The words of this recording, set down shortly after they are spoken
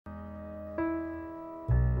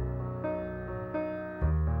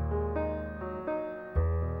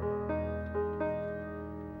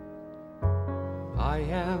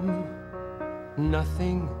am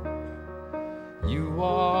nothing. You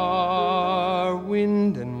are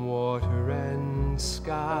wind and water and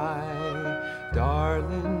sky.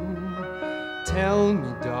 Darling, tell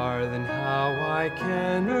me, darling, how I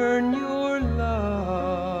can earn your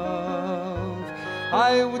love.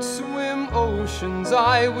 I would swim oceans,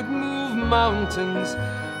 I would move mountains,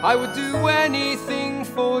 I would do anything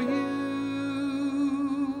for you.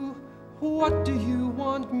 What do you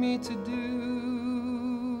want me to do?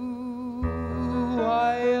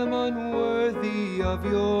 I am unworthy of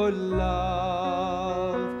your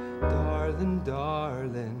love. Darling,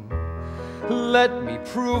 darling, let me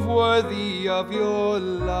prove worthy of your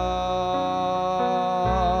love.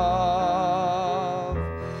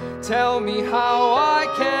 Tell me how I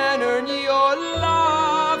can earn your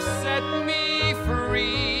love. Set me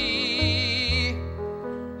free.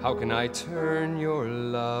 How can I turn your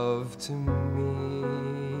love to me?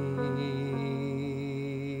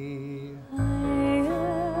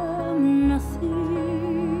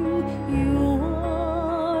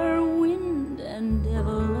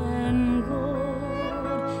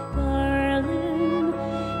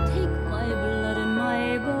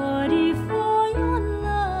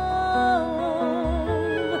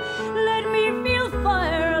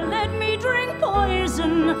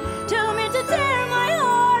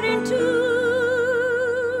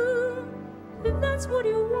 What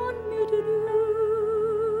you want me to do?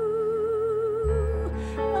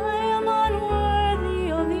 I am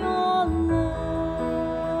unworthy of your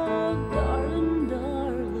love. Darling,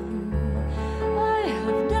 darling, I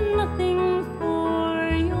have done nothing for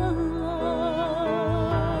your love.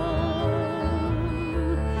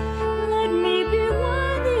 Let me be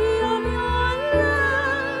worthy of your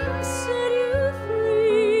love. Set you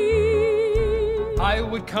free. I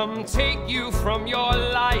would come take you from your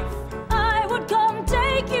life. I would come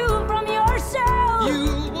take you from yourself.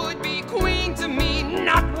 You would be queen to me,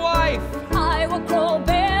 not wife. I would crawl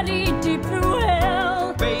belly deep through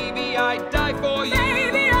hell. Baby, I'd die for you.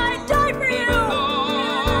 Baby, I'd die for you. Even though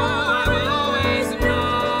I will always know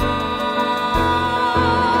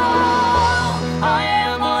I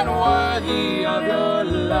am unworthy of your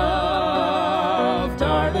love.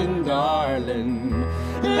 Darling, darling,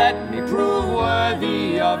 let me prove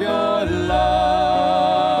worthy of your love.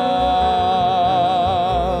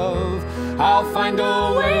 I'll find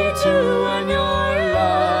a way to earn your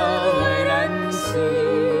love. Wait and see.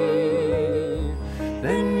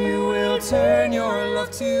 Then you will turn your love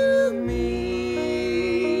to me.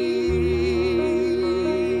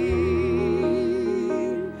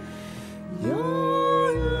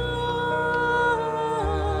 Your love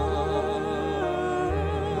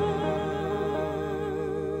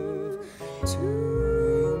to me.